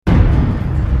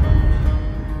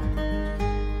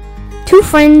Two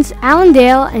friends, Alan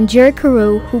Dale and Jerry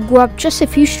Carew, who grew up just a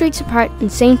few streets apart in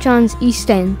St. John's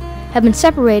East End, have been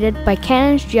separated by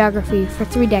Canada's geography for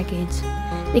 3 decades.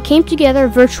 They came together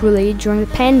virtually during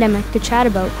the pandemic to chat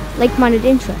about like-minded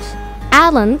interests.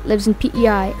 Alan lives in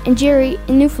PEI and Jerry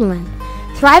in Newfoundland.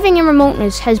 Thriving in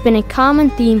remoteness has been a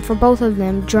common theme for both of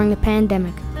them during the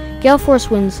pandemic. Gale Force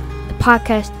wins. The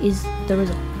podcast is the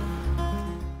result.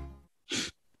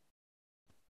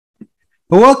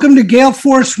 Well, welcome to Gale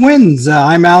Force Wins.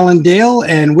 I'm Alan Dale,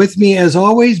 and with me, as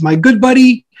always, my good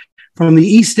buddy from the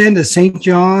East End of St.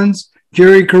 John's,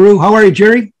 Jerry Carew. How are you,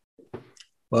 Jerry?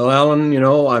 Well, Alan,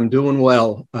 I'm doing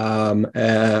well.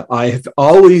 I have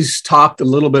always talked a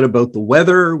little bit about the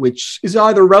weather, which is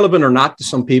either relevant or not to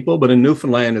some people, but in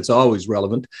Newfoundland, it's always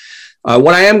relevant.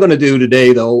 What I am going to do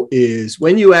today, though, is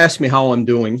when you ask me how I'm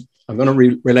doing, I'm going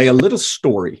to relay a little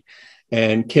story.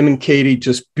 And Kim and Katie,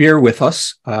 just bear with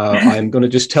us. I'm going to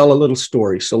just tell a little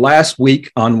story. So last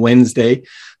week on Wednesday,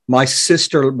 my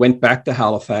sister went back to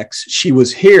Halifax. She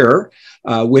was here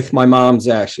with my mom's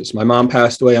ashes. My mom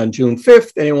passed away on June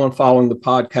 5th. Anyone following the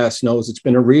podcast knows it's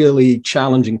been a really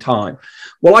challenging time.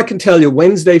 Well, I can tell you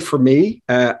Wednesday for me,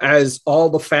 as all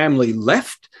the family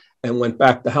left and went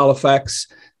back to Halifax,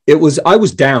 I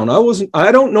was down.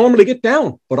 I don't normally get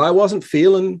down, but I wasn't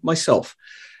feeling myself.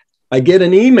 I get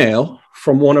an email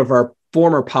from one of our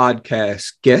former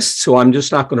podcast guests, so I'm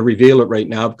just not going to reveal it right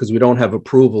now because we don't have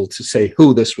approval to say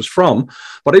who this was from.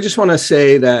 But I just want to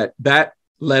say that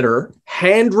letter,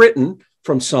 handwritten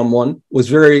from someone, was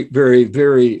very, very,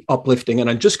 very uplifting. And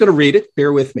I'm just going to read it.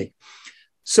 Bear with me.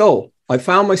 So I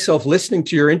found myself listening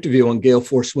to your interview on Gale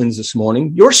Force Wins this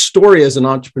morning. Your story as an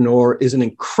entrepreneur is an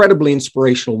incredibly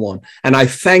inspirational one, and I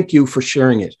thank you for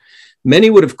sharing it.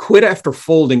 Many would have quit after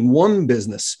folding one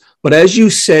business, but as you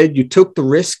said, you took the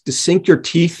risk to sink your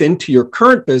teeth into your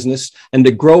current business and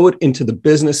to grow it into the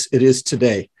business it is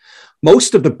today.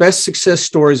 Most of the best success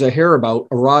stories I hear about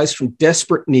arise from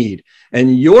desperate need,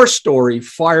 and your story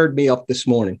fired me up this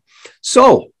morning.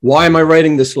 So, why am I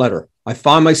writing this letter? I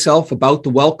found myself about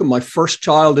to welcome my first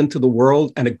child into the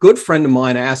world, and a good friend of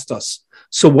mine asked us,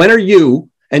 "So when are you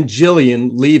and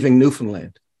Jillian leaving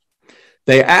Newfoundland?"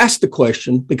 They asked the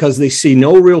question because they see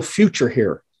no real future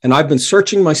here, and I've been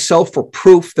searching myself for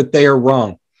proof that they are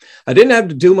wrong. I didn't have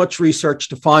to do much research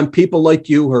to find people like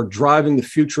you who are driving the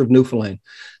future of Newfoundland.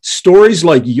 Stories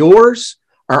like yours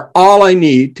are all I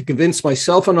need to convince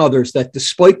myself and others that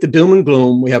despite the doom and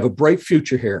gloom, we have a bright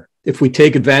future here if we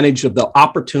take advantage of the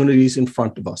opportunities in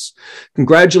front of us.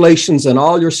 Congratulations on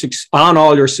all your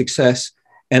success,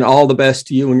 and all the best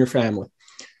to you and your family.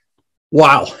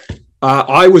 Wow.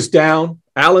 I was down.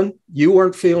 Alan, you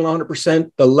weren't feeling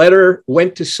 100%. The letter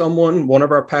went to someone, one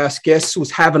of our past guests, who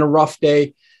was having a rough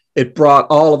day. It brought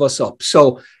all of us up.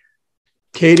 So,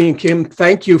 Katie and Kim,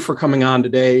 thank you for coming on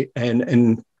today.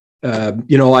 And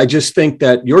I just think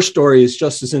that your story is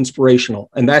just as inspirational.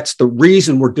 And that's the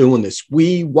reason we're doing this.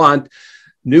 We want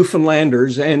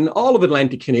Newfoundlanders and all of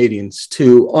Atlantic Canadians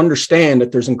to understand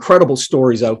that there's incredible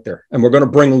stories out there, and we're going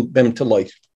to bring them to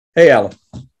light. Hey, Alan.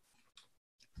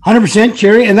 100%,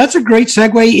 Jerry. And that's a great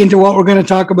segue into what we're going to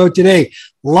talk about today.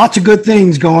 Lots of good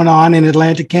things going on in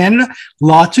Atlantic Canada.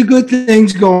 Lots of good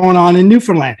things going on in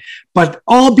Newfoundland. But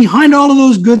behind all of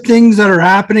those good things that are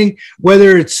happening,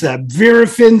 whether it's a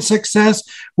Verafin success,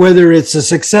 whether it's a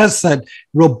success that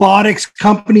robotics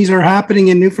companies are happening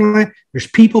in Newfoundland, there's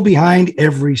people behind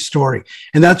every story.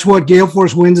 And that's what Gale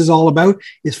Force Wins is all about,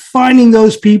 is finding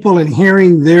those people and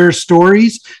hearing their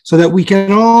stories so that we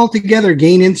can all together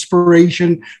gain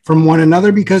inspiration from one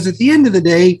another, because at the end of the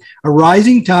day, a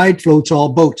rising tide floats all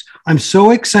boats. I'm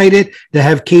so excited to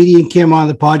have Katie and Kim on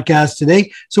the podcast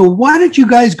today. So why don't you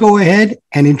guys go ahead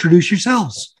and introduce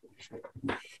yourselves?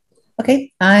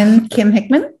 Okay, I'm Kim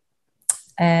Hickman,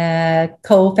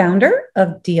 co-founder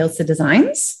of Dielsa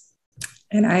Designs.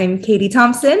 And I'm Katie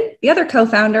Thompson, the other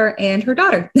co-founder, and her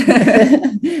daughter.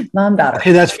 Mom, daughter.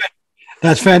 Hey,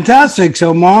 that's fantastic.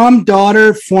 So mom,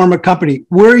 daughter form a company.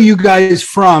 Where are you guys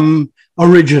from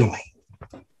originally?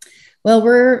 Well,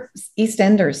 we're East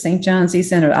Enders, St. John's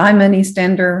East Ender. I'm an East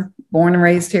Ender, born and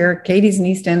raised here. Katie's an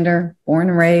East Ender, born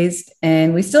and raised,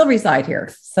 and we still reside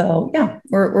here. So yeah,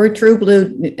 we're true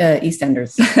blue East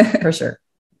Enders for sure.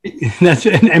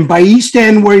 And by East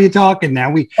End, where are you talking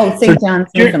now? St. John's,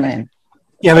 Newfoundland.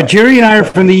 Yeah, but Jerry and I are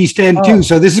from the East End too,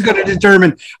 so this is going to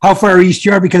determine how far east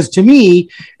you are, because to me,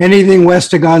 anything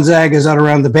west of Gonzaga is out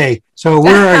around the bay. So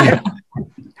where are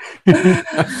you?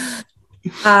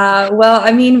 Well,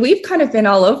 I mean, we've kind of been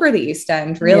all over the East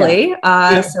End, really.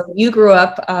 Yeah. So you grew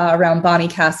up around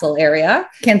Bonnycastle area.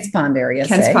 Kents Pond area.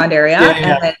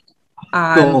 And then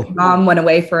Cool. Mom went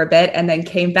away for a bit and then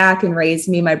came back and raised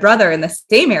me and my brother in the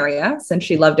same area since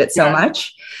she loved it so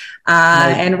much.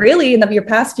 And really, in your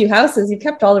past few houses, you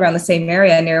kept all around the same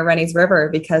area near Rennie's River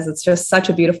because it's just such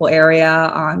a beautiful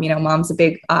area. Mom's a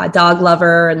big dog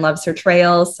lover and loves her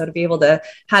trails. So to be able to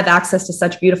have access to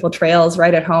such beautiful trails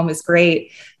right at home is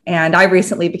great. And I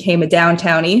recently became a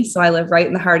downtownie. So I live right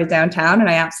in the heart of downtown and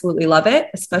I absolutely love it,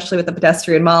 especially with the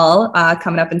pedestrian mall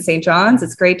coming up in St. John's.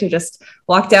 It's great to just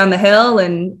walk down the hill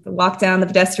and walk down the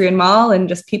pedestrian mall and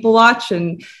just people watch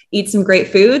and eat some great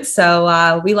food.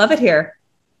 So we love it here.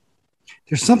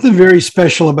 There's something very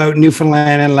special about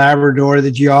Newfoundland and Labrador,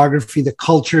 the geography, the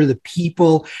culture, the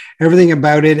people, everything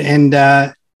about it. And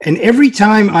every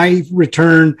time I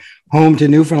return home to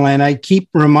Newfoundland, I keep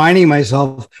reminding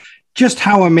myself just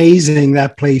how amazing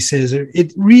that place is.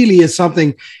 It really is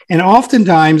something. And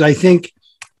oftentimes I think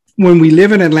when we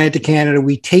live in Atlantic Canada,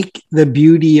 we take the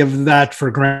beauty of that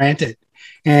for granted.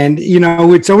 And,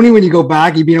 it's only when you go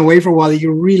back, you've been away for a while, that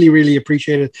you really, really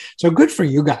appreciate it. So good for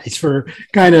you guys for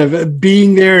kind of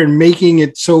being there and making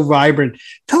it so vibrant.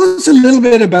 Tell us a little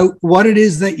bit about what it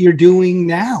is that you're doing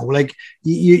now. Like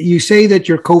you say that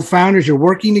you're co-founders, you're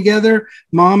working together,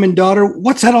 mom and daughter.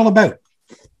 What's that all about?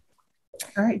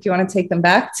 All right. Do you want to take them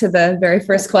back to the very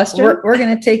first question? We're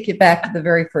going to take you back to the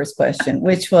very first question,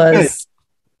 which was,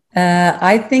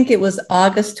 I think it was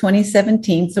August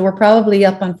 2017. So we're probably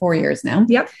up on 4 years now.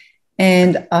 Yep.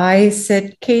 And I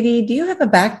said, Katie, do you have a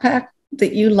backpack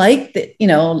that you like that,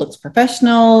 looks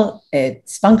professional,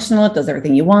 it's functional, it does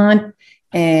everything you want.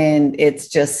 And it's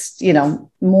just,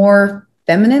 more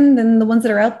feminine than the ones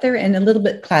that are out there and a little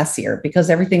bit classier because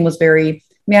everything was very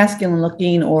masculine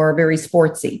looking or very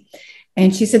sportsy.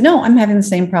 And she said, no, I'm having the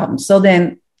same problem. So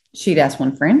then she'd ask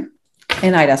one friend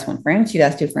and I'd ask one friend. She'd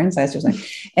ask two friends. I asked her something.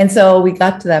 And so we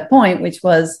got to that point, which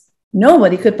was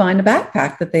nobody could find a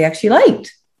backpack that they actually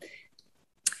liked.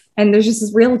 And there's just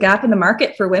this real gap in the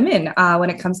market for women when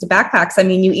it comes to backpacks. I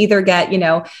mean, you either get,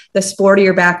 the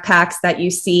sportier backpacks that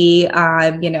you see,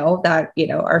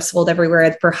 are sold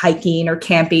everywhere for hiking or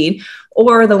camping,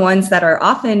 or the ones that are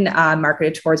often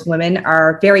marketed towards women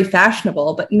are very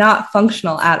fashionable, but not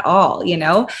functional at all,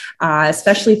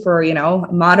 especially for, a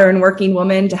modern working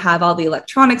woman to have all the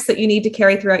electronics that you need to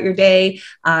carry throughout your day,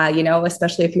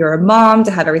 especially if you're a mom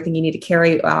to have everything you need to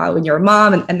carry when you're a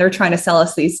mom. And they're trying to sell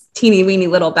us these teeny weeny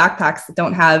little backpacks that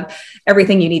don't have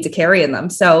everything you need to carry in them.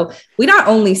 So we not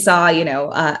only saw,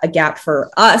 a gap for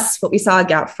us, but we saw a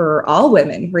gap for all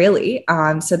women, really.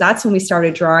 So that's when we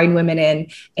started drawing women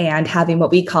in and having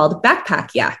what we called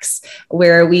backpack yaks,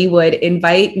 where we would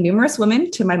invite numerous women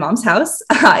to my mom's house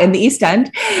in the East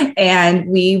End. And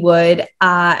we would,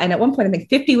 and at one point, I think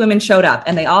 50 women showed up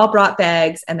and they all brought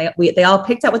bags and they all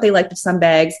picked out what they liked with some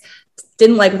bags,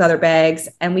 didn't like with other bags.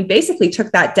 And we basically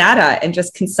took that data and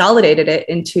just consolidated it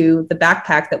into the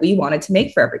backpack that we wanted to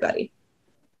make for everybody.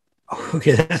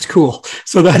 Okay, that's cool.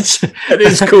 So that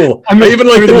is cool. I even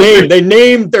like the name. They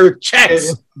named their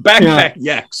checks backpack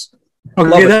yaks.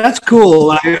 Okay, that's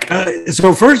cool.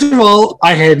 So first of all,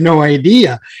 I had no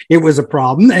idea it was a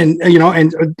problem, and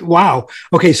wow.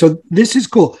 Okay, so this is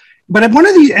cool. But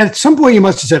at some point, you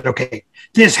must have said, okay,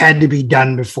 this had to be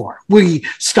done before. We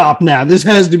stop now. This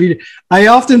has to be. I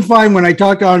often find when I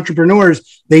talk to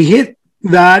entrepreneurs, they hit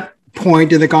that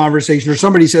point in the conversation, or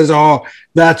somebody says, oh,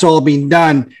 that's all been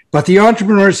done. But the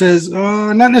entrepreneur says,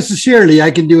 oh, not necessarily.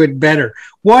 I can do it better.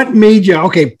 What made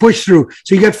you, push through?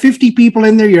 So you got 50 people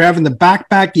in there. You're having the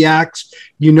backpack yaks.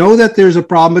 You know that there's a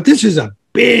problem, but this is a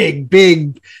big,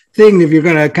 big thing if you're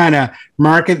going to kind of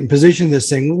market and position this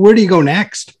thing. Where do you go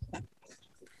next?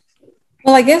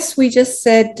 Well, I guess we just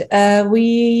said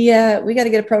we got to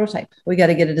get a prototype. We got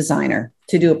to get a designer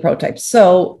to do a prototype.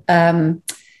 So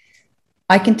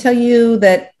I can tell you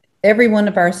that every one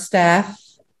of our staff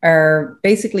are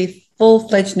basically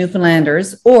full-fledged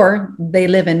Newfoundlanders, or they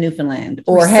live in Newfoundland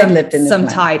or have lived in Newfoundland.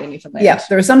 Some tied in Newfoundland. Yeah,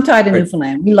 there are some tied in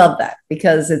Newfoundland. We love that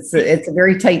because it's a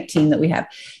very tight team that we have.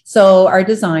 So our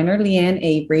designer, Leanne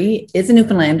Avery, is a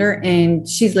Newfoundlander and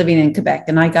she's living in Quebec.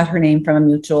 And I got her name from a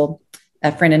mutual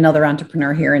friend, another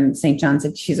entrepreneur here in St. John's.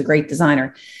 She's a great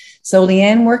designer. So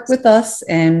Leanne worked with us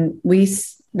and we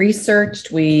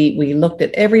researched, we looked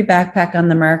at every backpack on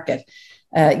the market.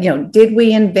 Did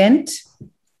we invent,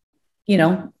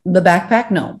 the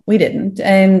backpack? No, we didn't.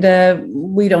 And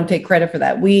we don't take credit for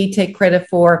that. We take credit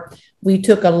for, we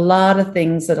took a lot of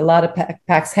things that a lot of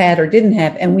backpacks had or didn't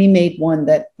have, and we made one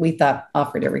that we thought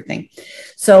offered everything.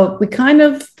 So we kind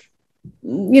of,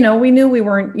 we knew we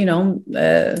weren't,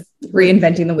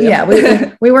 reinventing the wheel.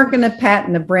 Yeah, we weren't going to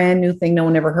patent a brand new thing no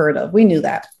one ever heard of. We knew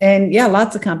that. And yeah,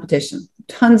 lots of competition,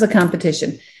 tons of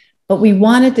competition. but we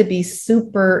wanted to be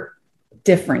super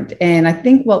different. And I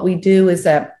think what we do is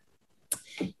that,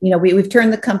 we've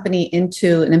turned the company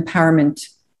into an empowerment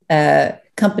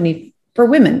company for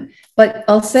women. But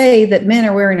I'll say that men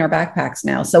are wearing our backpacks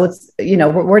now. So it's, we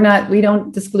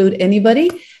don't exclude anybody,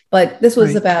 but this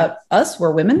was about us.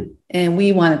 We're women and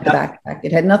we wanted the backpack.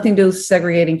 It had nothing to do with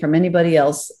segregating from anybody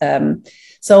else.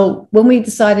 So when we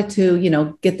decided to,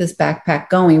 get this backpack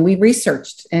going, we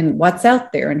researched and what's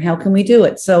out there and how can we do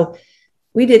it? So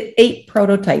we did 8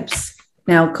 prototypes.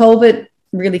 Now, COVID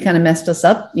really kind of messed us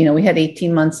up. We had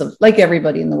 18 months of, like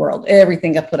everybody in the world,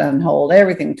 everything got put on hold.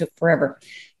 Everything took forever.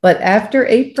 But after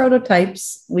 8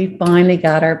 prototypes, we finally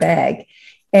got our bag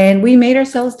and we made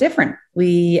ourselves different.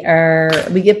 We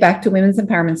give back to women's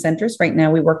empowerment centers. Right now,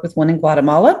 we work with one in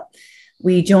Guatemala.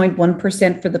 We joined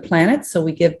 1% for the planet. So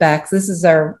we give back. This is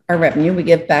our revenue. We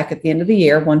give back at the end of the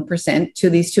year, 1% to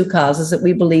these 2 causes that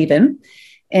we believe in.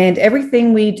 And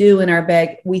everything we do in our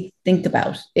bag, we think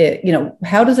about it.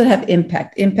 How does it have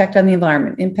impact? Impact on the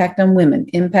environment, impact on women,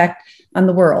 impact on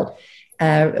the world.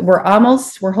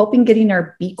 We're hoping getting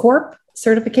our B Corp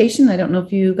certification. I don't know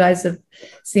if you guys have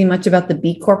seen much about the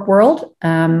B Corp world.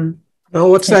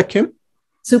 What's that, Kim?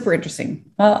 Super interesting.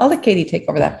 I'll let Katie take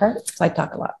over that part because I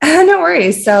talk a lot. No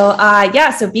worries. So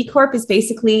so B Corp is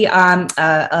basically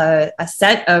a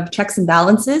set of checks and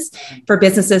balances for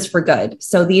businesses for good.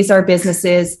 So these are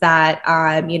businesses that,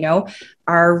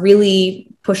 are really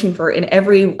pushing for in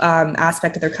every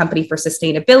aspect of their company for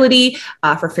sustainability,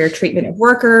 for fair treatment of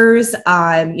workers.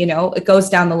 It goes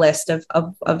down the list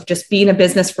of just being a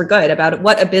business for good, about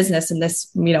what a business in this,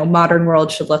 modern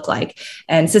world should look like.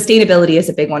 And sustainability is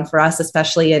a big one for us,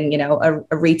 especially in,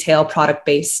 a retail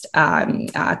product-based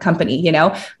company.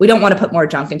 We don't want to put more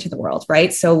junk into the world,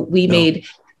 right? So we made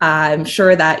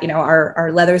sure that,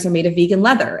 our leathers are made of vegan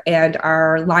leather and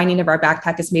our lining of our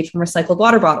backpack is made from recycled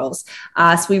water bottles.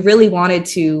 So we really wanted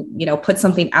to, put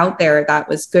something out there that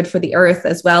was good for the earth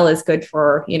as well as good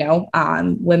for,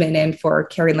 women and for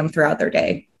carrying them throughout their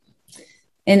day.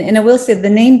 And I will say the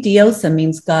name Diosa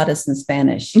means goddess in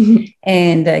Spanish.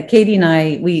 And Katie and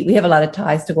I, we have a lot of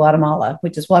ties to Guatemala,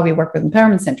 which is why we work with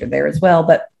Empowerment Center there as well.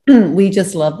 But we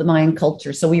just love the Mayan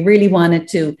culture. So we really wanted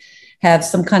to have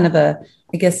some kind of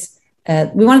we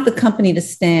wanted the company to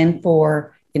stand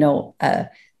for,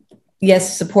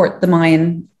 support the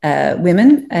Mayan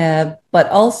women, but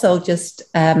also just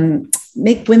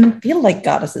make women feel like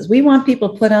goddesses. We want people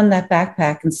to put on that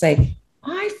backpack and say,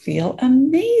 I feel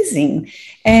amazing.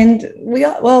 And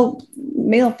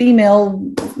male,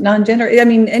 female, non-gender,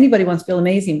 anybody wants to feel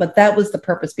amazing, but that was the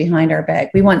purpose behind our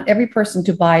bag. We want every person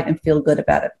to buy it and feel good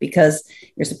about it because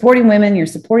you're supporting women, you're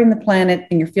supporting the planet,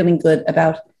 and you're feeling good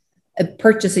about a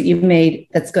purchase that you've made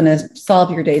that's going to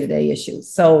solve your day-to-day issues.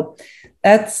 So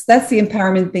that's the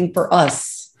empowerment thing for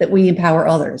us, that we empower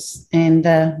others. And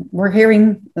we're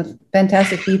hearing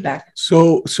fantastic feedback.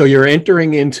 So you're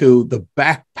entering into the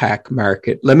backpack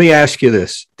market. Let me ask you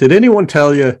this. Did anyone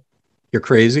tell you you're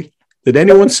crazy? Did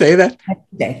anyone say that? Every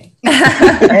day.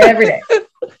 Every day.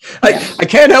 I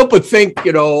can't help but think,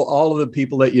 all of the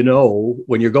people that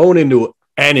when you're going into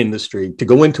an industry, to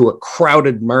go into a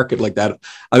crowded market like that.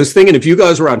 I was thinking if you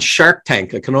guys were on Shark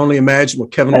Tank, I can only imagine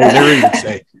what Kevin O'Leary would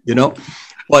say,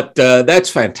 But that's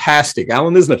fantastic,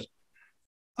 Alan, isn't it?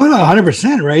 Oh, no,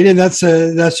 100%, right? And that's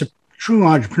a true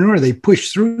entrepreneur. They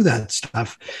push through that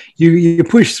stuff. You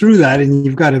push through that and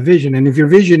you've got a vision. And if your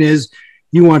vision is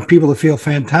you want people to feel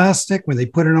fantastic when they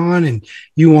put it on and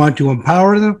you want to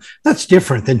empower them, that's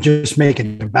different than just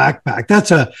making a backpack.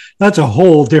 That's a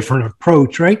whole different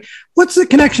approach, right? What's the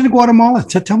connection to Guatemala?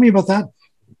 Tell me about that.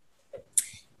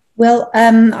 Well,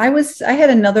 I had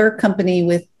another company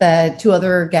with 2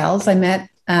 other gals I met.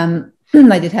 I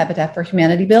did Habitat for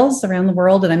Humanity bills around the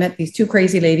world, and I met these 2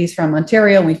 crazy ladies from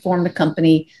Ontario, and we formed a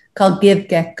company called Give,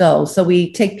 Get, Go. So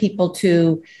we take people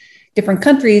to different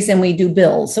countries and we do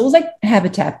bills. So it was like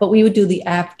Habitat, but we would do the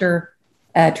after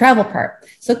travel part.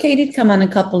 So Katie'd come on a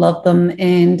couple of them,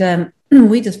 and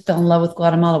we just fell in love with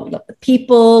Guatemala. We love the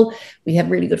people. We have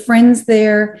really good friends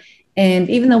there. And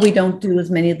even though we don't do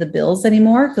as many of the bills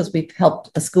anymore, because we've helped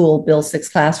a school build 6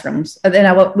 classrooms,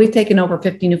 and we've taken over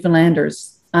 50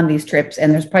 Newfoundlanders on these trips,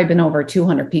 and there's probably been over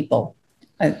 200 people.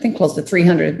 I think close to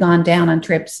 300 have gone down on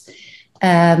trips.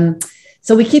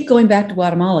 So we keep going back to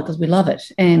Guatemala because we love it.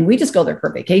 And we just go there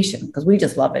for vacation because we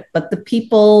just love it. But the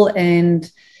people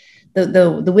and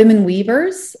the women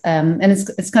weavers, and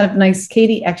it's kind of nice.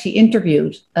 Katie actually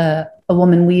interviewed a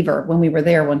woman weaver when we were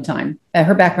there one time.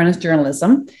 Her background is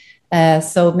journalism.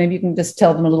 So maybe you can just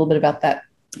tell them a little bit about that.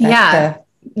 Well,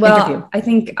 interview. I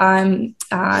think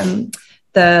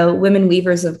the women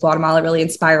weavers of Guatemala really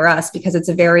inspire us because it's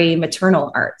a very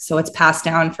maternal art. So it's passed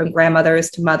down from grandmothers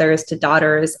to mothers to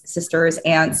daughters, sisters,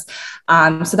 aunts.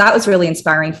 So that was really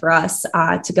inspiring for us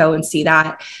to go and see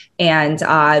that. And,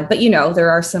 but, you know,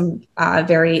 there are some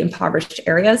very impoverished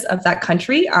areas of that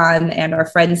country, and our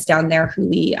friends down there who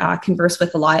we converse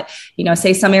with a lot, you know,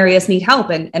 say some areas need help.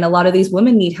 And a lot of these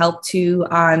women need help to,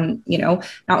 you know,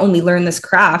 not only learn this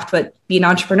craft, but be an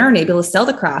entrepreneur and able to sell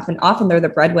the craft. And often they're the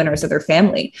breadwinners of their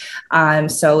family.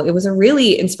 So it was a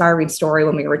really inspiring story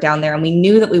when we were down there. And we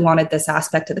knew that we wanted this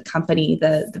aspect of the company,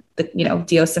 the you know,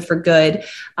 Diosa for Good,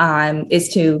 is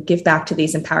to give back to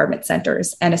these empowerment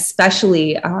centers. And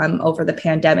especially over the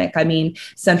pandemic, I mean,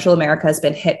 Central America has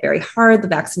been hit very hard. The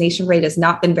vaccination rate has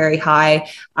not been very high.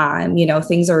 You know,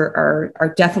 things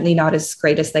are definitely not as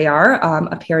great as they are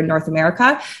up here in North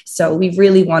America. So we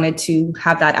really wanted to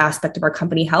have that aspect of our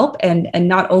company help. And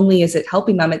not only is it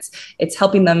helping them, it's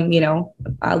helping them, you know,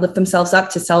 lift themselves up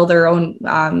to sell their own,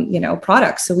 you know,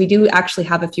 products. So we do actually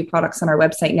have a few products on our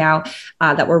website now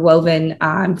that were woven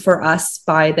for us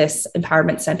by this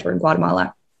empowerment center in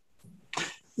Guatemala.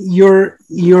 Your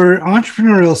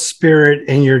entrepreneurial spirit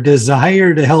and your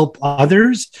desire to help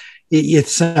others,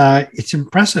 it's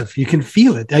impressive. You can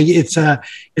feel it.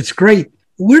 It's great.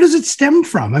 Where does it stem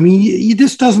from? I mean,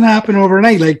 this doesn't happen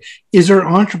overnight. Like, is there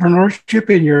entrepreneurship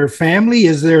in your family?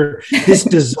 Is there this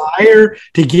desire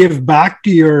to give back to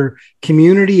your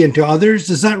community and to others?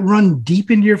 Does that run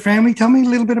deep into your family? Tell me a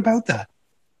little bit about that.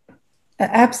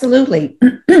 Absolutely.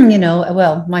 You know,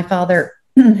 well, my father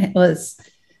was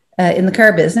in the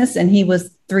car business, and he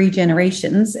was 3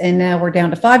 generations, and now we're down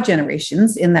to 5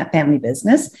 generations in that family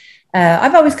business.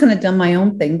 I've always kind of done my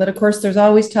own thing, but of course, there's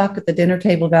always talk at the dinner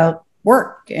table about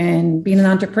work and being an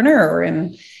entrepreneur,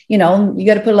 and you know, you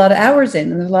got to put a lot of hours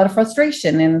in, and there's a lot of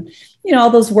frustration, and you know,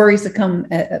 all those worries that come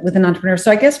with an entrepreneur.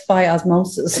 So I guess by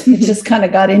osmosis, it just kind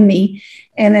of got in me.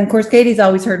 And then of course, Katie's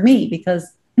always heard me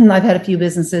because I've had a few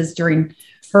businesses during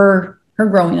her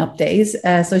growing up days,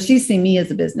 so she's seen me as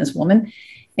a businesswoman.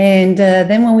 And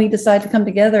then when we decide to come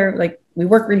together, like, we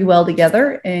work really well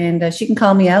together, and she can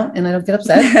call me out and I don't get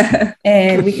upset,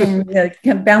 and we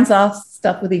can bounce off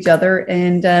stuff with each other.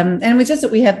 And it's just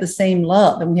that we have the same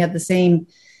love, and we have the same,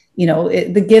 you know,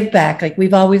 the give back. Like,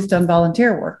 we've always done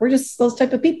volunteer work. We're just those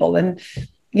type of people. And,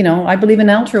 you know, I believe in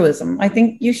altruism. I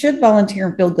think you should volunteer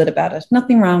and feel good about it.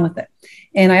 Nothing wrong with it.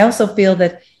 And I also feel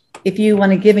that if you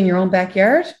want to give in your own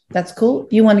backyard, that's cool.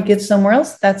 If you want to give somewhere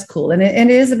else, that's cool. And it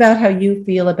is about how you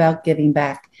feel about giving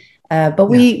back. But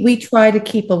we try to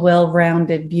keep a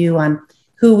well-rounded view on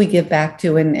who we give back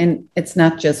to. And it's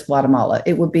not just Guatemala.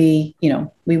 It would be, you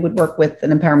know, we would work with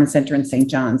an empowerment center in St.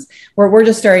 John's, where we're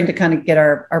just starting to kind of get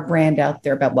our brand out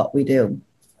there about what we do.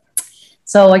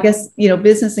 So I guess, you know,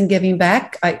 business and giving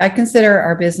back, I consider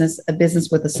our business a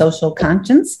business with a social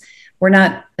conscience. We're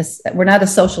not a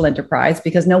social enterprise,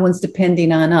 because no one's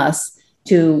depending on us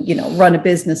to, you know, run a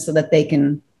business so that they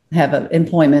can have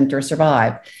employment or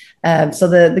survive. So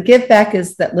the give back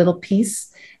is that little piece.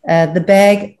 The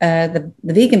bag, the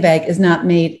vegan bag, is not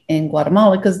made in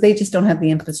Guatemala because they just don't have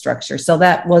the infrastructure. So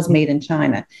that was made in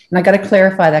China. And I got to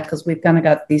clarify that, because we've kind of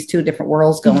got these 2 different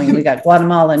worlds going. We got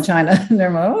Guatemala and China, and they're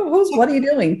like, oh, what are you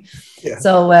doing? Yeah.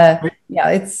 So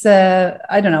it's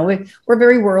I don't know. We're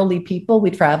very worldly people. We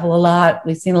travel a lot.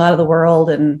 We've seen a lot of the world,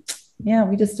 and yeah,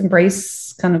 we just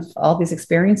embrace kind of all these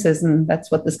experiences, and that's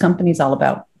what this company is all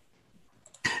about.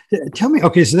 Tell me,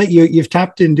 okay, so that you've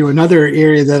tapped into another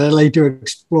area that I'd like to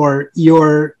explore: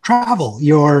 your travel,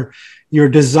 your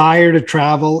desire to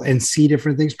travel and see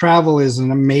different things. Travel is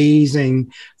an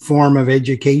amazing form of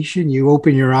education. You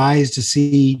open your eyes to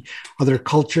see other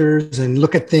cultures and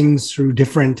look at things through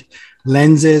different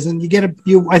lenses, and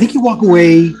I think you walk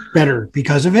away better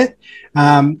because of it.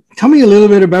 Tell me a little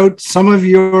bit about some of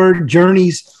your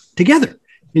journeys together,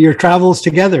 your travels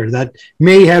together, that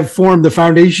may have formed the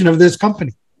foundation of this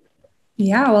company.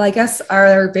 Yeah, well, I guess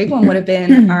our big one would have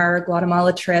been our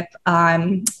Guatemala trip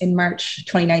in March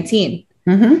 2019.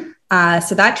 Mm-hmm.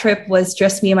 So that trip was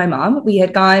just me and my mom. We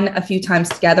had gone a few times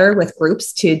together with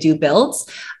groups to do builds,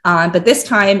 but this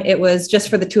time it was just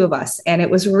for the 2 of us. And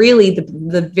it was really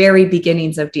the very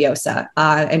beginnings of Diosa,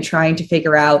 and trying to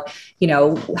figure out, you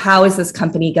know, how is this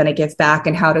company going to give back,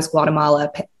 and how does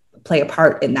Guatemala play a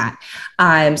part in that.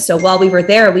 So while we were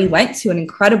there, we went to an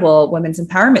incredible women's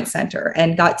empowerment center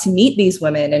and got to meet these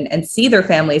women and see their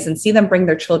families and see them bring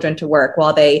their children to work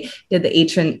while they did the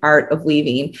ancient art of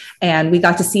weaving. And we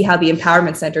got to see how the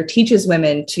empowerment center teaches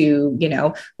women to,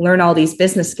 learn all these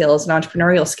business skills and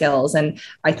entrepreneurial skills. And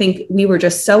I think we were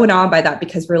just so in awe by that,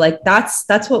 because we're like,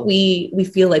 that's what we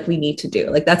feel like we need to do.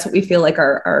 Like, that's what we feel like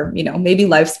our maybe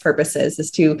life's purpose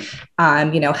is to,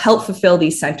 help fulfill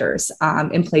these centers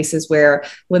in places where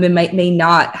women may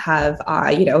not have,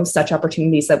 such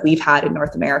opportunities that we've had in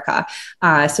North America.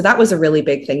 So that was a really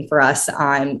big thing for us.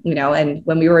 And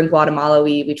when we were in Guatemala,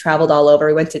 we traveled all over.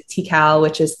 We went to Tikal,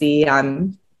 which is the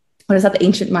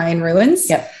ancient Mayan ruins.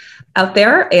 Yep. Out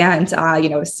there, and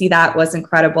to see that was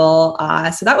incredible.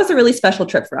 So that was a really special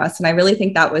trip for us, and I really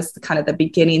think that was kind of the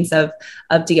beginnings of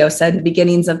Diosa, and the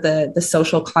beginnings of the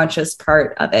social conscious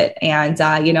part of it. And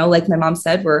like my mom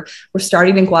said, we're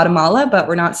starting in Guatemala, but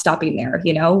we're not stopping there.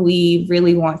 We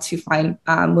really want to find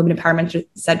women empowerment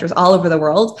centers all over the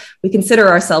world. We consider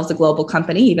ourselves a global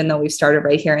company, even though we've started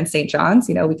right here in St. John's.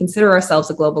 We consider ourselves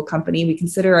a global company. We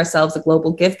consider ourselves a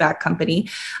global give back company.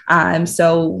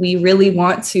 So we really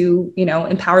want to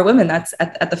empower women. That's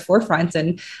at the forefront.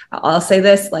 And I'll say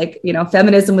this,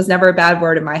 feminism was never a bad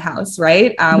word in my house,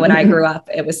 right? When I grew up,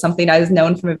 it was something I was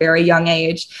known from a very young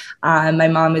age. My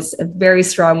mom is a very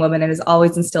strong woman and has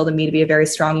always instilled in me to be a very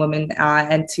strong woman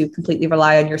and to completely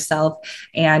rely on yourself.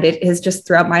 And it has just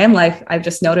throughout my own life, I've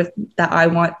just noticed that I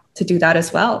want to do that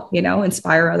as well,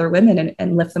 inspire other women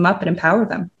and lift them up and empower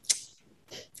them.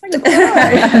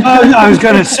 I was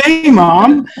going to say,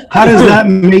 Mom, how does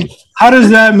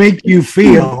that make you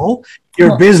feel?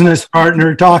 Your business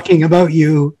partner talking about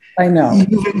you. I know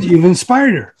you've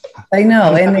inspired her. I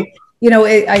know, and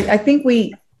I think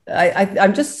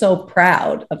I'm just so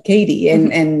proud of Katie,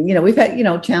 and we've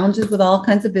had challenges with all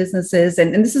kinds of businesses,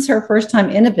 and this is her first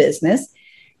time in a business.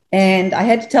 And I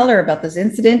had to tell her about this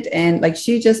incident, and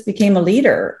she just became a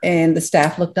leader, and the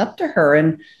staff looked up to her,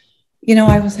 and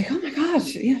I was like, oh my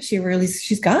gosh, yeah,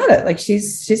 she's got it.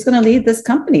 She's going to lead this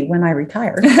company when I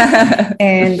retire.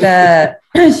 And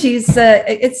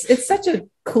it's such a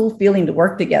cool feeling to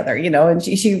work together, and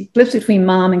she flips between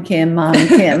mom and Kim.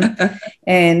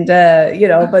 And,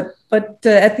 but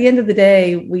at the end of the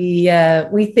day,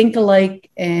 we think alike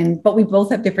but we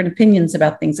both have different opinions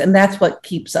about things. And that's what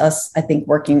keeps us, I think,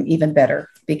 working even better,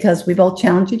 because we both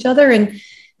challenge each other. And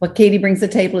what Katie brings to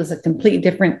the table is a completely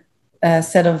different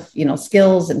set of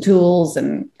skills and tools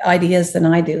and ideas than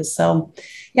I do. So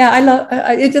yeah, I love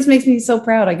it. Just makes me so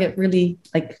proud. I get really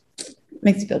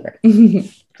makes me feel great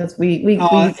because we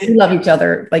love each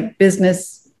other, like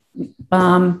business,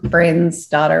 mom, friends,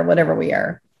 daughter, whatever we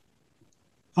are.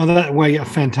 Oh, that way,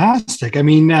 fantastic. I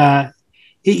mean,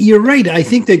 you're right. I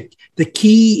think that the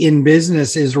key in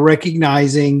business is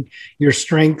recognizing your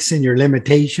strengths and your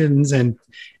limitations and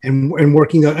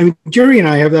working. I mean, Jerry and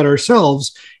I have that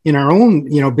ourselves in our own,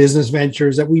 business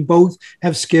ventures, that we both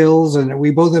have skills and we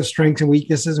both have strengths and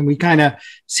weaknesses, and we kind of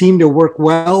seem to work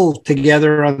well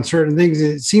together on certain things.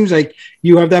 It seems like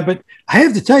you have that, but I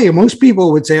have to tell you, most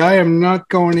people would say, I am not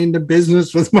going into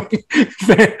business with my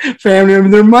family. I mean,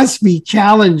 there must be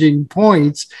challenging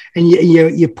points, and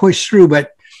you push through,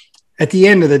 but at the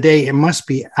end of the day, it must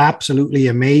be absolutely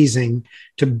amazing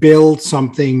to build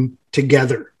something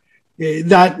together.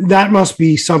 That must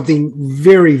be something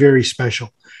very, very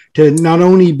special, to not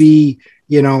only be,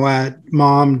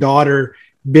 mom, daughter,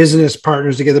 business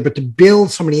partners together, but to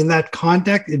build somebody in that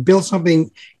context,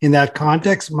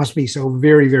 must be so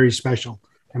very, very special.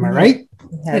 Am I right?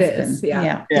 It is.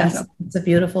 Yeah. Yes. It's a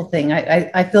beautiful thing.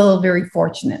 I feel very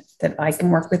fortunate that I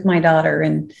can work with my daughter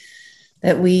and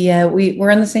that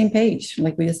we're on the same page.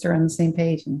 Like we just are on the same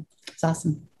page, and it's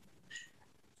awesome.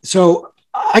 So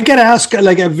I got to ask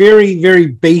a very, very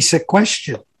basic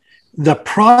question. The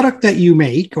product that you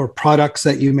make, or products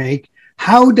that you make,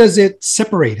 how does it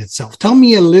separate itself? Tell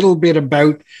me a little bit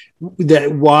about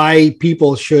that, why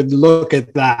people should look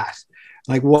at that.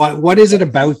 What is it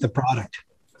about the product?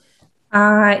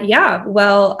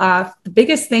 The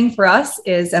biggest thing for us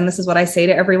is, and this is what I say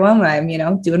to everyone when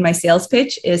I'm, doing my sales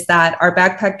pitch, is that our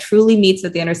backpack truly meets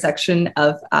at the intersection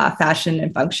of fashion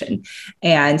and function.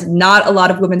 And not a lot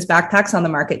of women's backpacks on the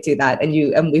market do that. And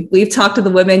we've talked to the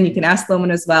women, you can ask the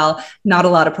women as well. Not a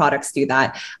lot of products do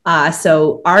that.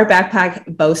 So our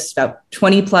backpack boasts about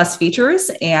 20 plus features.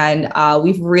 And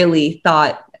we've really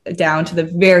thought down to the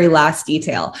very last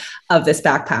detail of this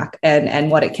backpack and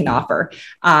what it can offer.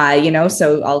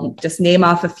 So I'll just name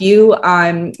off a few.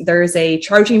 There's a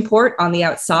charging port on the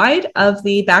outside of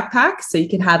the backpack, so you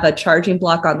can have a charging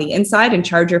block on the inside and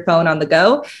charge your phone on the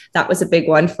go. That was a big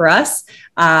one for us.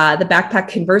 The backpack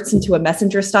converts into a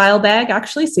messenger style bag,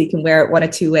 actually, so you can wear it one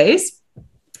of two ways.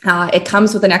 It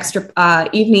comes with an extra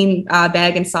evening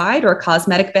bag inside, or a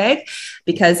cosmetic bag,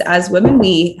 because as women,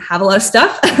 we have a lot of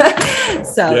stuff.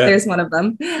 So there's one of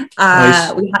them.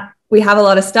 Nice. We have a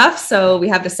lot of stuff, so we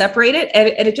have to separate it,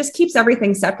 and it just keeps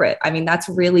everything separate. I mean, that's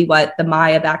really what the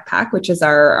Maya backpack, which is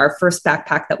our first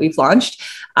backpack that we've launched,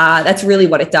 that's really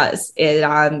what it does. It,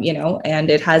 and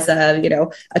it has a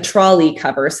trolley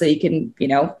cover, so you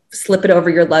can, slip it over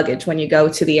your luggage when you go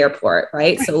to the airport,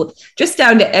 right? So just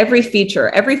down to every feature,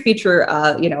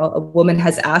 a woman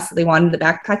has asked that they wanted the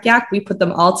backpack yak, we put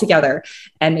them all together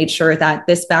and made sure that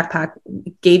this backpack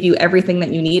gave you everything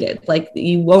that you needed. Like,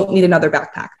 you won't need another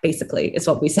backpack, basically, is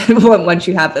what we said once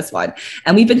you have this one.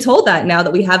 And we've been told that now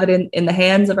that we have it in the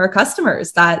hands of our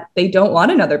customers, that they don't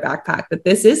want another backpack, that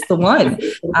this is the one,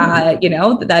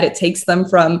 that it takes them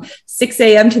from 6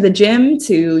 a.m. to the gym,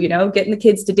 to, getting the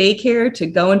kids to daycare, to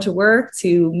going to work,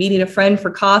 to meeting a friend for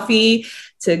coffee,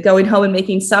 to going home and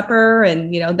making supper,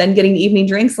 and then getting evening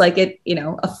drinks. Like it,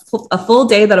 a full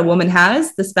day that a woman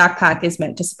has, this backpack is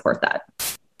meant to support that.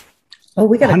 Oh,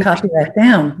 we got to copy that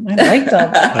down. I like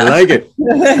that. I like it.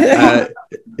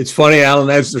 It's funny,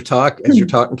 Alan, as you're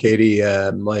talking, Katie,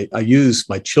 I use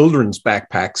my children's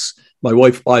backpacks. My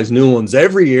wife buys new ones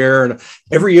every year, and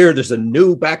every year there's a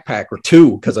new backpack or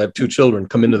two, because I have two children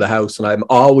come into the house, and I'm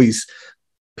always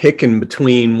picking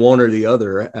between one or the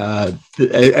other.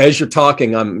 As you're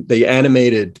talking, the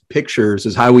animated pictures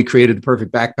is how we created the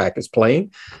perfect backpack is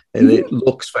playing, and it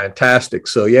looks fantastic.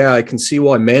 So yeah, I can see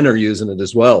why men are using it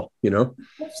as well.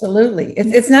 Absolutely.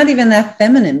 It's not even that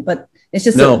feminine, but it's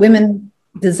just that women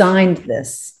designed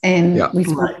this, and we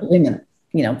support women.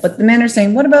 But the men are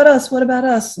saying, what about us? What about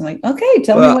us? I'm like, okay,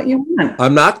 tell me what you want.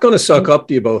 I'm not going to suck up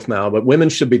to you both now, but women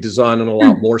should be designing a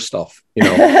lot more stuff,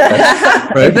 right?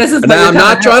 I'm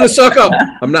not trying to suck up.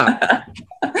 I'm not.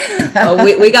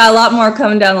 We got a lot more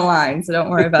coming down the line, so don't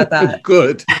worry about that.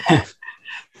 Good.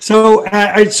 So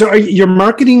you're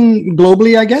marketing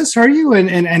globally, I guess, are you?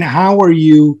 And how are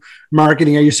you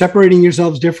marketing? Are you separating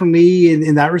yourselves differently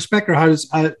in that respect, or how does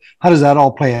that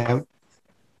all play out?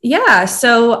 Yeah.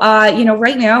 So,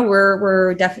 right now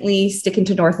we're definitely sticking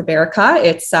to North America.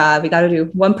 It's, we got to do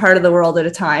one part of the world at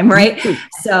a time, right?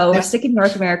 So we're sticking to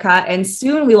North America, and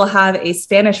soon we will have a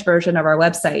Spanish version of our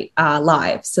website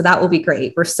live. So that will be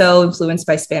great. We're so influenced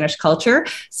by Spanish culture.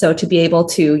 So to be able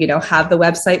to, have the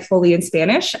website fully in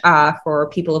Spanish for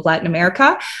people of Latin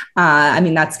America,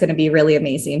 that's going to be really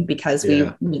amazing, because we,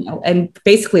 and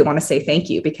basically want to say thank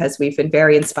you, because we've been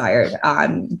very inspired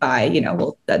by,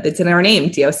 it's in our name,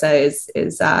 Diosa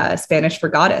is Spanish for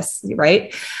goddess,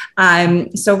 right?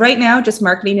 So right now, just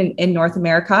marketing in North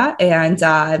America, and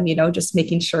just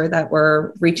making sure that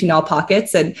we're reaching all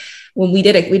pockets. And when we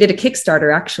did a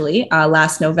Kickstarter actually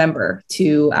last November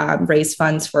to raise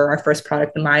funds for our first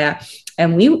product in Maya.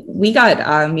 And we got,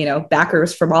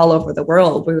 backers from all over the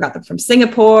world. We got them from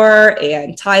Singapore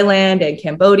and Thailand and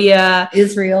Cambodia,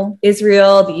 Israel,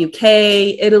 the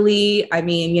UK, Italy.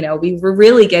 We were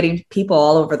really getting people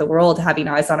all over the world having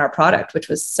eyes on our product, which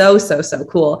was so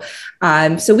cool.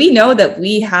 So we know that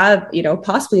we have,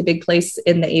 possibly a big place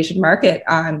in the Asian market,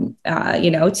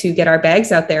 to get our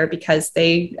bags out there, because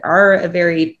they are a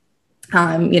very,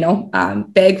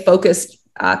 bag focused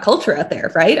culture out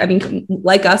there, right?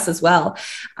 Like us as well.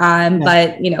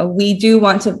 But, we do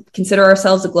want to consider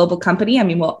ourselves a global company.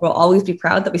 We'll always be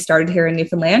proud that we started here in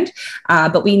Newfoundland,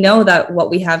 but we know that what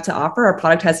we have to offer, our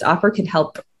product has to offer, can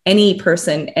help any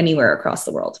person anywhere across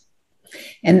the world.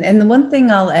 And the one thing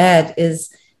I'll add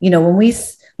is, when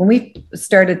we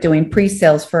started doing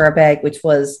pre-sales for our bag, which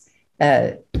was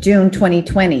June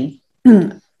 2020,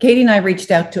 Katie and I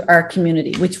reached out to our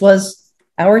community, which was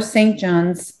our St.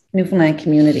 John's Newfoundland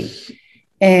community.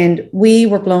 And we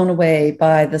were blown away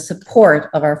by the support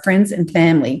of our friends and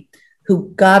family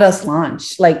who got us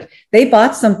launched. Like, they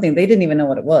bought something, they didn't even know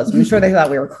what it was. I'm sure they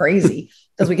thought we were crazy,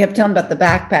 because we kept telling them about the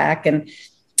backpack. And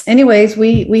anyways,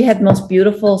 we had most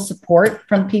beautiful support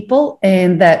from people,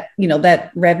 and that,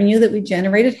 that revenue that we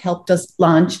generated helped us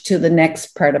launch to the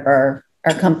next part of our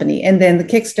company. And then the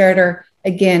Kickstarter,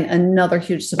 again, another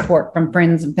huge support from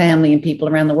friends and family and people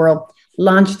around the world,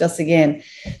 launched us again.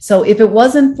 So if it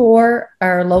wasn't for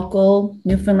our local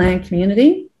Newfoundland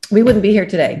community, we wouldn't be here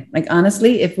today. Like,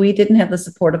 honestly, if we didn't have the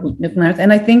support of Newfoundlanders,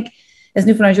 and I think as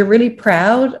Newfoundlanders, you're really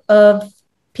proud of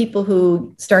people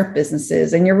who start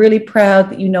businesses, and you're really proud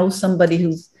that you know somebody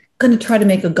who's going to try to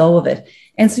make a go of it.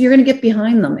 And so you're going to get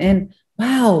behind them. And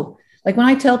wow, like when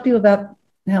I tell people about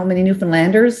how many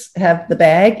Newfoundlanders have the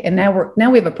bag, and now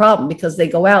we have a problem because they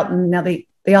go out and now they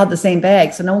all have the same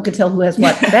bag. So no one can tell who has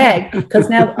what bag because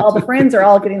now all the friends are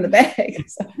all getting the bag.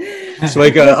 So. It's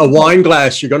like a wine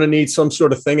glass. You're going to need some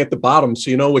sort of thing at the bottom so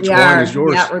you know which wine is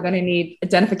yours. Yeah, we're going to need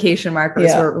identification markers.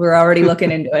 Yeah. We're already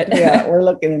looking into it. Yeah, we're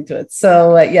looking into it.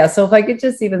 So so if I could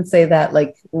just even say that,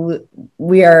 like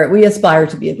we aspire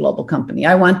to be a global company.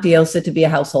 I want Diosa to be a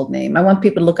household name. I want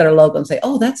people to look at our logo and say,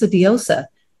 oh, that's a Diosa.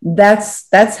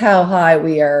 That's how high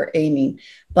we are aiming.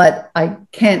 But I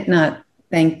can't not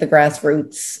thank the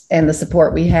grassroots and the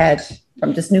support we had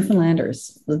from just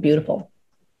Newfoundlanders. It was beautiful.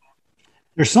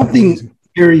 There's something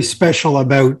very special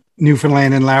about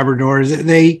Newfoundland and Labrador is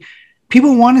that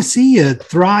people want to see you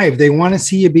thrive. They want to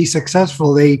see you be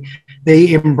successful. They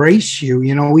embrace you.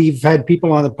 You know, we've had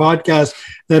people on the podcast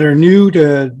that are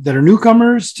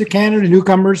newcomers to Canada,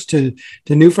 newcomers to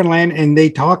Newfoundland, and they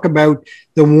talk about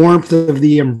the warmth of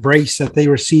the embrace that they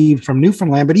received from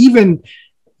Newfoundland. But even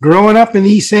growing up in the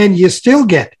East End, you still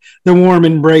get the warm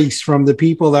embrace from the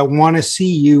people that want to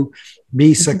see you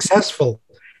be successful.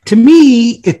 To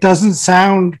me, it doesn't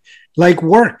sound like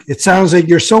work. It sounds like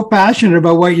you're so passionate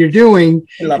about what you're doing.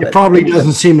 It probably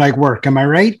doesn't seem like work. Am I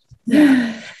right?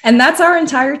 And that's our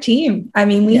entire team. I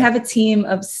mean, we have a team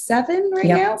of 7 right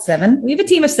now. 7. We have a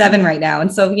team of 7 right now.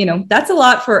 And so, that's a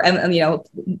lot for, me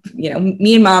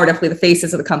and Mom are definitely the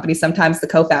faces of the company, sometimes the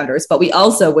co-founders, but we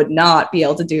also would not be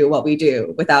able to do what we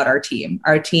do without our team.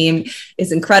 Our team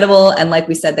is incredible. And like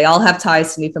we said, they all have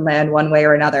ties to Newfoundland one way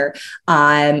or another.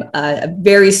 A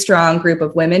very strong group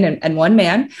of women and one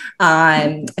man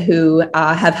who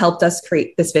have helped us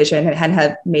create this vision and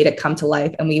have made it come to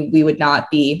life. And we would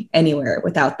not be anywhere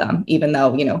without them, even though,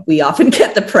 we often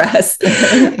get the press.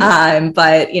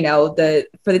 But,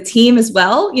 for the team as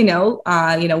well,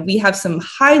 we have some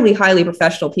highly, highly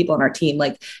professional people on our team.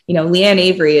 Like, Leanne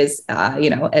Avery is,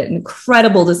 an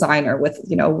incredible designer with,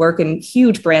 work in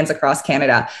huge brands across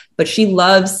Canada, but she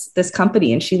loves this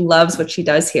company and she loves what she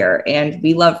does here. And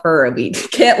we love her and we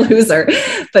can't lose her,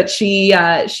 but she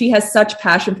has such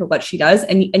passion for what she does.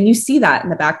 And you see that in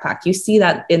the backpack. You see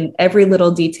that in every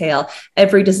little detail,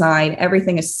 every design,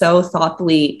 everything is so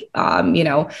thoughtfully,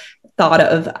 thought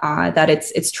of that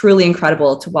it's truly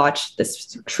incredible to watch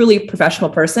this truly professional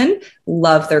person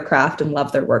love their craft and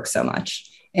love their work so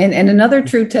much. And another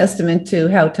true testament to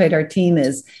how tight our team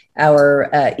is, our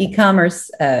e-commerce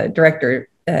director,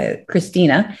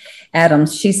 Christina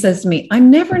Adams, she says to me, I'm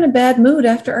never in a bad mood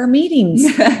after our meetings.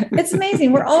 It's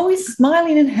amazing. We're always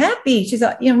smiling and happy. She's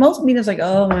like, most meetings like,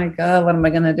 oh my God, what am I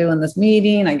going to do in this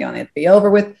meeting? I'm going to have to be over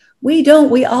with. We don't.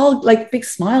 We all like big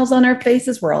smiles on our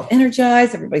faces. We're all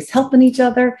energized. Everybody's helping each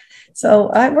other.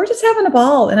 So we're just having a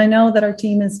ball. And I know that our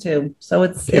team is too. So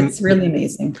it's really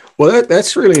amazing. Well,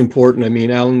 that's really important. I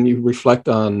mean, Alan, you reflect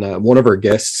on one of our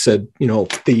guests said,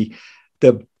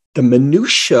 the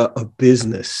minutia of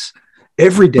business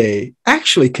every day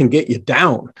actually can get you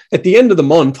down. At the end of the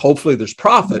month, hopefully there's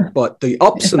profit, but the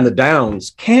ups and the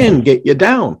downs can get you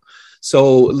down.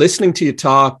 So listening to you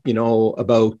talk,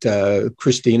 about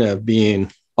Christina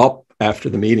being up after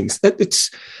the meetings,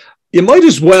 you might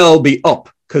as well be up,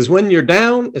 because when you're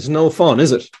down, it's no fun,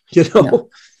 is it? No,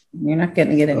 you're not going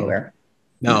to get anywhere.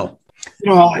 No.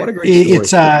 What a great story.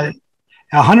 It's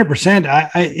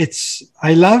 100%.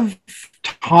 I love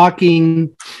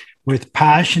talking with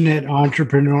passionate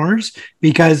entrepreneurs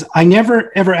because I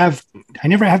never have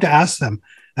to ask them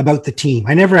about the team.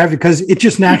 I never have, because it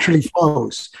just naturally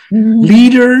flows. Mm-hmm.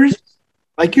 Leaders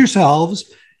like yourselves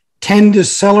tend to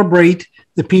celebrate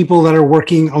the people that are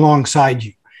working alongside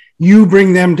you. You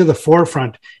bring them to the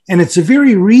forefront. And it's the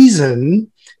very reason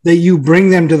that you bring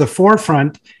them to the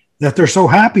forefront that they're so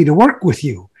happy to work with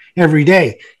you every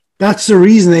day. That's the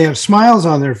reason they have smiles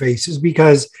on their faces,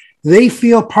 because they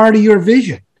feel part of your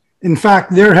vision. In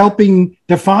fact, they're helping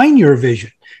define your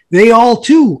vision. They all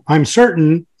too, I'm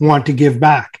certain, want to give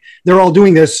back. They're all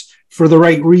doing this for the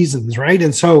right reasons, right?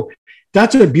 And so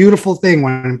that's a beautiful thing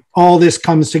when all this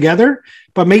comes together.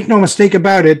 But make no mistake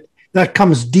about it, that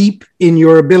comes deep in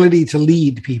your ability to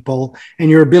lead people and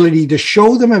your ability to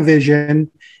show them a vision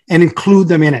and include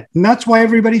them in it. And that's why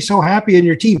everybody's so happy in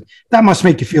your team. That must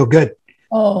make you feel good.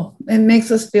 Oh, it makes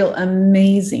us feel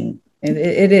amazing.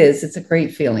 It is. It's a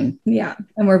great feeling. Yeah.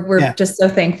 And we're just so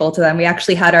thankful to them. We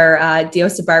actually had our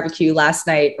Diosa barbecue last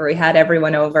night where we had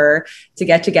everyone over to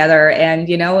get together. And,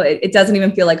 you know, it doesn't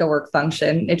even feel like a work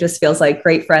function. It just feels like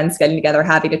great friends getting together,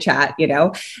 happy to chat, you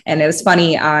know. And it was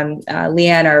funny.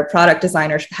 Leanne, our product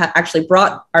designer, actually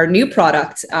brought our new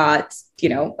product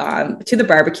to the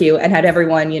barbecue and had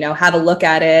everyone, you know, have a look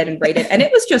at it and rate it. And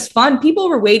it was just fun. People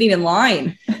were waiting in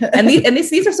line. And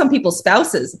these are some people's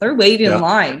spouses. They're waiting in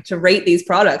line to rate these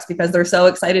products because they're so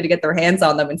excited to get their hands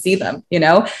on them and see them. You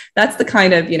know, that's the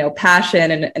kind of, you know,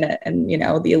 passion and you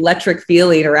know, the electric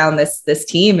feeling around this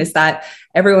team is that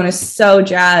everyone is so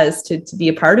jazzed to be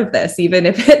a part of this, even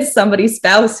if it's somebody's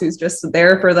spouse who's just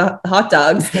there for the hot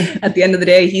dogs. At the end of the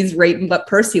day, he's rating what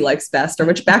purse he likes best or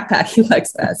which backpack he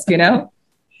likes best, you know?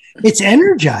 It's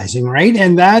energizing, right?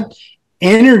 And that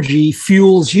energy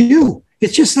fuels you.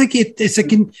 It's just like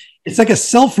it's like a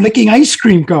self-licking ice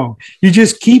cream cone. You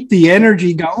just keep the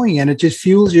energy going and it just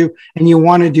fuels you and you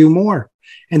want to do more.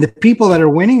 And the people that are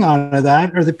winning out of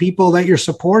that are the people that you're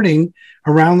supporting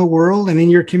around the world and in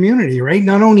your community, right?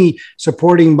 Not only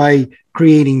supporting by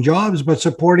creating jobs, but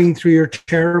supporting through your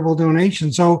charitable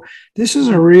donations. So this is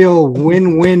a real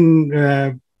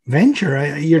win-win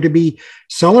venture. You're to be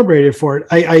celebrated for it.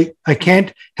 I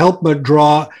can't help but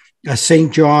draw a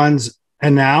St. John's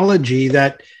analogy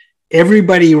that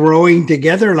everybody rowing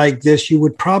together like this, you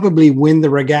would probably win the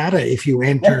regatta if you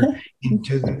enter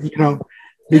into the, you know,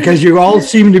 because you all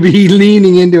seem to be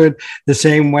leaning into it the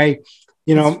same way.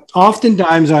 You know,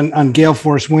 oftentimes on Gale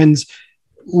Force Winds,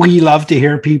 we love to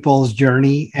hear people's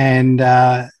journey and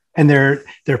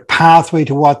their pathway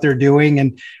to what they're doing.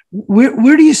 And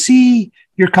where do you see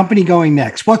your company going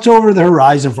next? What's over the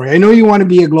horizon for you? I know you want to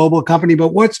be a global company, but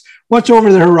what's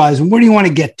over the horizon? Where do you want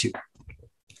to get to?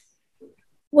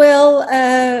 Well,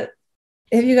 have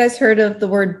you guys heard of the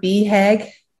word BHAG?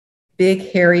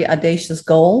 Big, hairy, audacious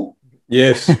goal?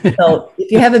 Yes. So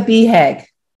if you have a BHAG,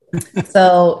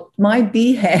 so my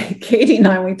BHAG, Katie and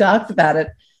I, we talked about it.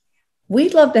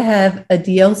 We'd love to have a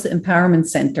Diosa Empowerment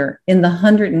Center in the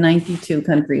 192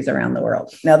 countries around the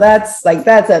world. Now that's a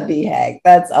BHAG.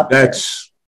 That's up there.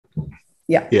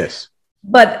 Yeah. Yes.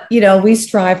 But, you know, we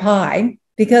strive high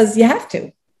because you have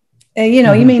to. You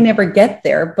know, you may never get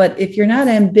there, but if you're not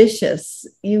ambitious,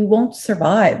 you won't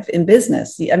survive in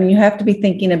business. I mean, you have to be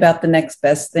thinking about the next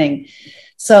best thing.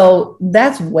 So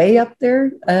that's way up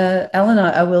there, Ellen,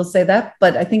 I will say that.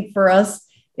 But I think for us,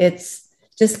 it's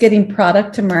just getting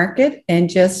product to market and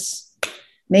just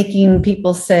making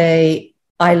people say,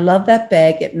 I love that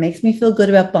bag. It makes me feel good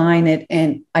about buying it.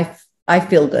 And I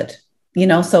feel good, you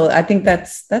know, so I think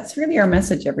that's really our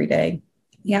message every day.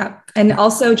 Yeah. And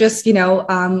also just, you know,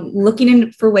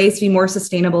 looking for ways to be more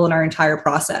sustainable in our entire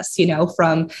process, you know,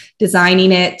 from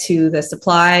designing it to the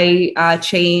supply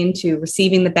chain to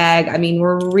receiving the bag. I mean,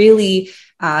 we're really,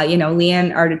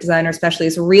 Leanne, our designer especially,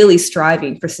 is really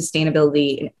striving for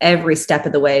sustainability in every step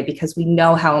of the way because we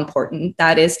know how important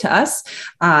that is to us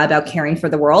about caring for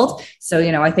the world. So,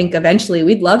 you know, I think eventually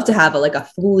we'd love to have a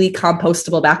fully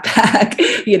compostable backpack.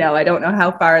 You know, I don't know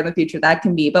how far in the future that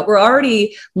can be, but we're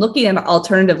already looking at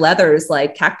alternative leathers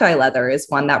like cacti leather is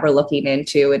one that we're looking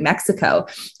into in Mexico,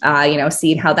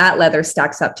 seeing how that leather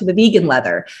stacks up to the vegan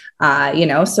leather,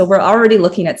 so we're already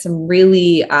looking at some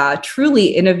really truly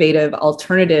innovative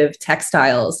alternative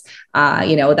textiles,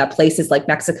 that places like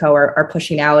Mexico are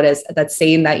pushing out as that's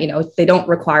saying that, they don't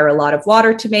require a lot of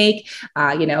water to make,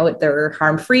 they're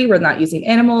harm-free. We're not using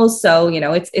animals. So,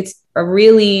 it's a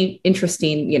really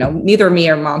interesting, neither me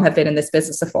or mom have been in this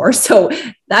business before. So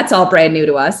that's all brand new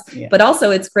to us, but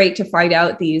also it's great to find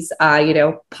out these,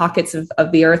 pockets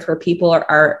of the earth where people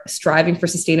are striving for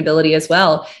sustainability as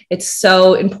well. It's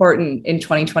so important in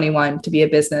 2021 to be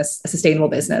a sustainable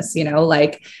business,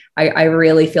 I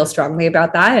really feel strongly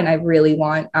about that. And I really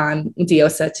want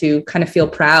Diosa to kind of feel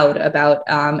proud about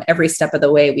every step of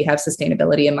the way we have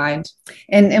sustainability in mind.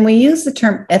 And we use the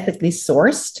term ethically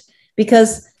sourced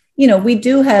because we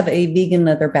do have a vegan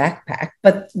leather backpack,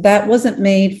 but that wasn't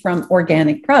made from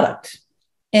organic product.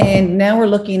 And now we're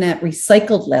looking at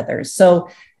recycled leather. So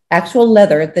actual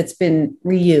leather that's been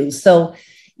reused. So,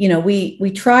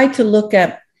 we try to look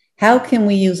at how can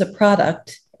we use a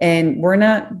product, and we're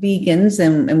not vegans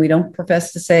and we don't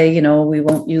profess to say, we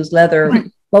won't use leather,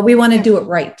 but we want to do it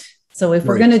right. So if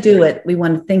we're going to do it, we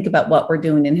want to think about what we're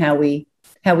doing and how we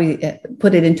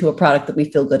put it into a product that we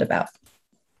feel good about.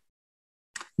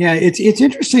 Yeah, it's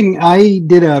interesting. I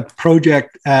did a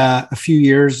project a few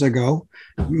years ago,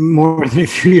 more than a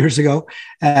few years ago,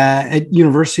 at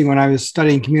university when I was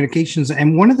studying communications.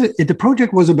 And one of the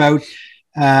project was about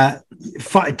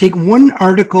take one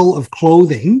article of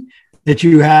clothing that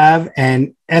you have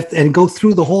and go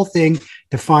through the whole thing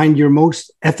to find your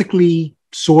most ethically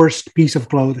sourced piece of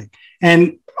clothing.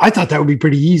 And I thought that would be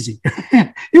pretty easy.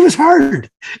 It was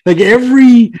hard. Like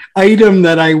every item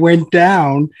that I went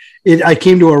down, I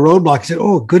came to a roadblock and said,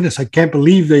 oh goodness, I can't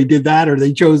believe they did that, or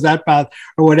they chose that path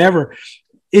or whatever.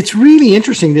 It's really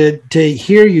interesting to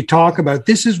hear you talk about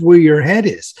this is where your head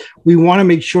is. We want to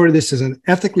make sure this is an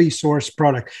ethically sourced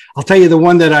product. I'll tell you, the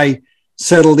one that I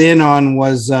settled in on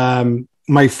was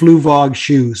my Fluvog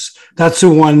shoes. That's the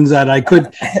ones that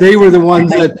they were the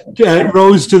ones that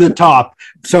rose to the top.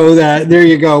 So there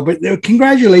you go. But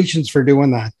congratulations for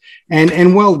doing that.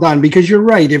 And well done, because you're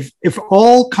right. If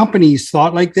all companies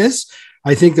thought like this,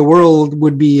 I think the world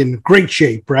would be in great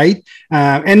shape, right?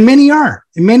 And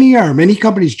many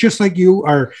companies just like you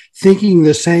are thinking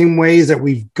the same ways, that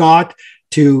we've got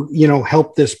to,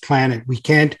 help this planet. We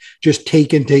can't just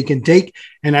take and take and take.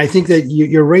 And I think that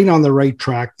you're right on the right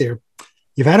track there.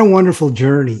 You've had a wonderful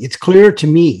journey. It's clear to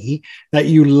me that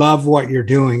you love what you're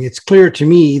doing. It's clear to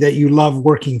me that you love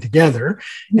working together.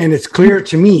 And it's clear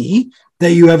to me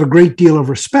that you have a great deal of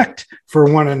respect for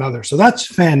one another. So that's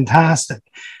fantastic.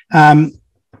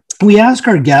 We ask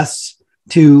our guests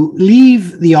to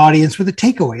leave the audience with a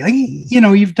takeaway. Like,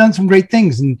 you've done some great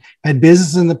things and had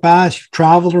business in the past. You've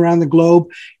traveled around the globe.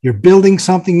 You're building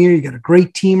something here. You got a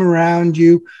great team around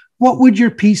you. What would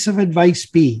your piece of advice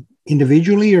be,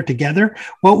 individually or together?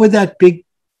 What would that big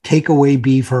takeaway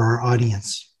be for our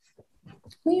audience?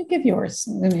 Well, you give yours.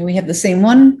 I mean, we have the same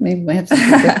one. Maybe we have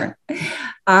something different.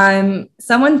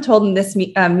 Someone told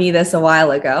me this a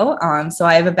while ago. So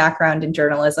I have a background in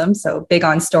journalism, so big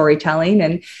on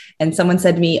storytelling. And someone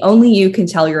said to me, only you can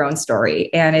tell your own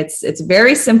story. And it's a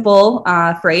very simple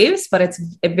phrase, but it's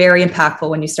very impactful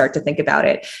when you start to think about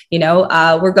it.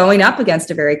 We're going up against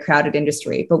a very crowded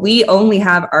industry, but we only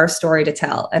have our story to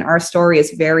tell. And our story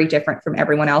is very different from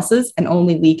everyone else's, and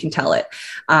only we can tell it.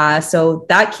 So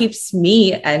that keeps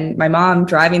me and my mom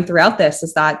driving throughout this,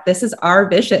 is that this is our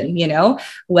vision,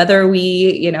 whether we,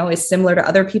 is similar to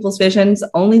other people's visions,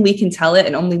 only we can tell it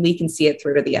and only we can see it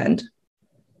through to the end.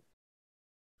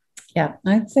 Yeah,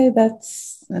 I'd say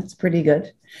that's pretty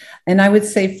good. And I would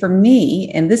say for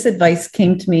me, and this advice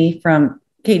came to me from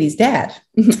Katie's dad.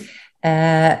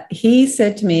 He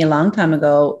said to me a long time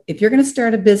ago, if you're going to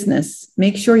start a business,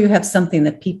 make sure you have something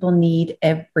that people need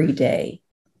every day.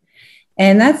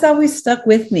 And that's always stuck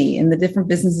with me in the different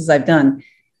businesses I've done.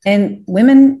 And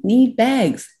women need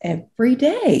bags every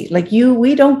day. Like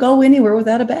we don't go anywhere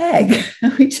without a bag.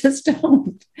 We just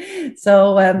don't.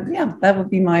 So that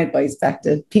would be my advice back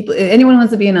to people. Anyone who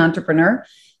wants to be an entrepreneur,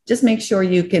 just make sure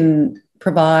you can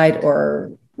provide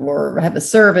or have a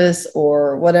service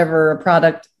or whatever, a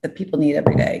product that people need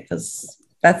every day, because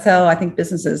that's how I think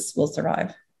businesses will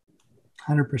survive.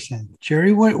 100%.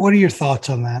 Jerry, what are your thoughts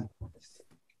on that?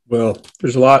 Well,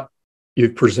 there's a lot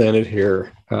you've presented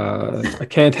here. I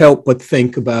can't help but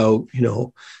think about,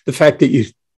 the fact that you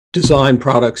design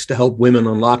products to help women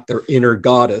unlock their inner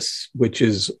goddess, which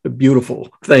is a beautiful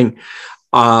thing.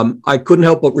 I couldn't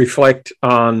help but reflect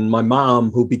on my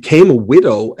mom, who became a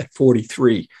widow at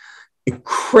 43.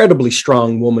 Incredibly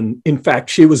strong woman. In fact,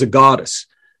 she was a goddess.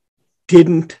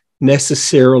 Didn't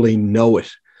necessarily know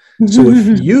it. So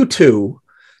if you two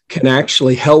can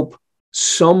actually help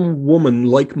some woman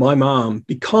like my mom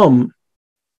become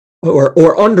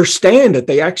or understand that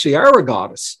they actually are a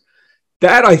goddess,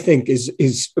 that I think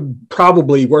is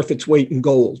probably worth its weight in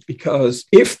gold, because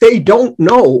if they don't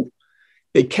know,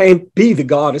 they can't be the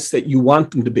goddess that you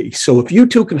want them to be. So if you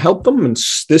two can help them, and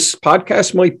this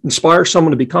podcast might inspire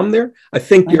someone to become there, I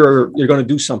think you're going to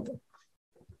do something.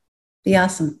 Be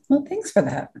awesome. Well, thanks for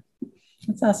that.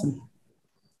 That's awesome.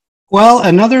 Well,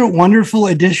 another wonderful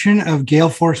edition of Gale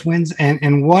Force Winds,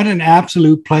 and what an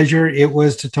absolute pleasure it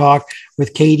was to talk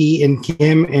with Katie and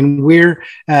Kim, and where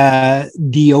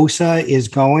Diosa is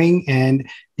going. And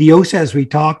Diosa, as we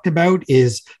talked about,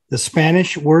 is the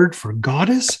Spanish word for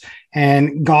goddess,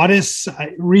 and goddess,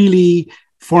 really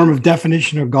form of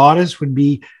definition of goddess would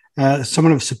be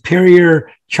someone of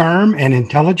superior charm and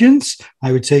intelligence.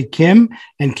 I would say Kim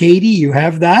and Katie, you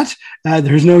have that.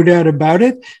 There's no doubt about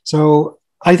it. So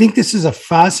I think this is a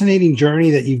fascinating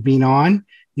journey that you've been on.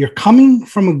 You're coming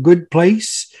from a good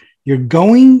place. You're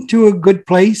going to a good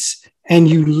place, and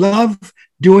you love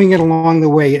doing it along the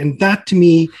way. And that to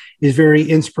me is very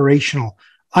inspirational.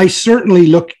 I certainly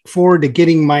look forward to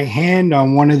getting my hand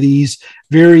on one of these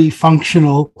very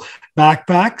functional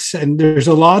backpacks. And there's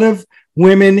a lot of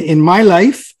women in my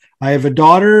life. I have a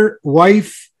daughter,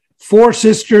 wife, 4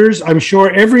 sisters. I'm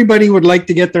sure everybody would like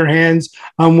to get their hands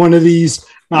on one of these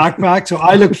backpack. So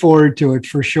I look forward to it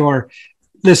for sure.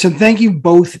 Listen, thank you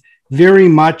both very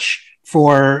much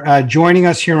for joining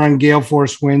us here on Gale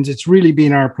Force Winds. It's really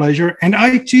been our pleasure. And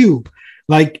I, too,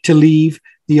 like to leave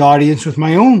the audience with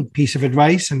my own piece of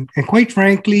advice. And quite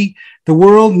frankly, the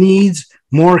world needs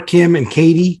more Kim and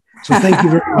Katie. So thank you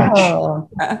very much.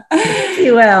 Thank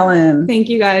you, Alan. Thank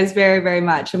you guys very, very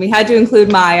much. And we had to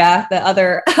include Maya, the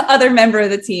other member of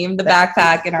the team, the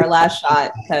backpack, in our last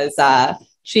shot, because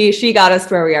she got us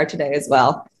to where we are today as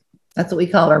well. That's what we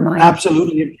call her, Maya.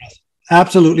 Absolutely impressive.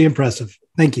 Absolutely impressive.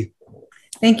 Thank you.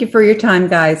 Thank you for your time,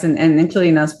 guys, and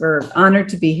including us. We're honored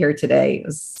to be here today.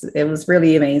 It was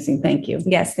really amazing. Thank you.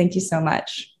 Yes, thank you so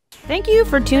much. Thank you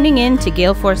for tuning in to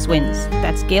Gale Force Winds.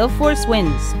 That's Gale Force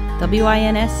Winds,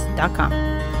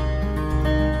 WINS.com.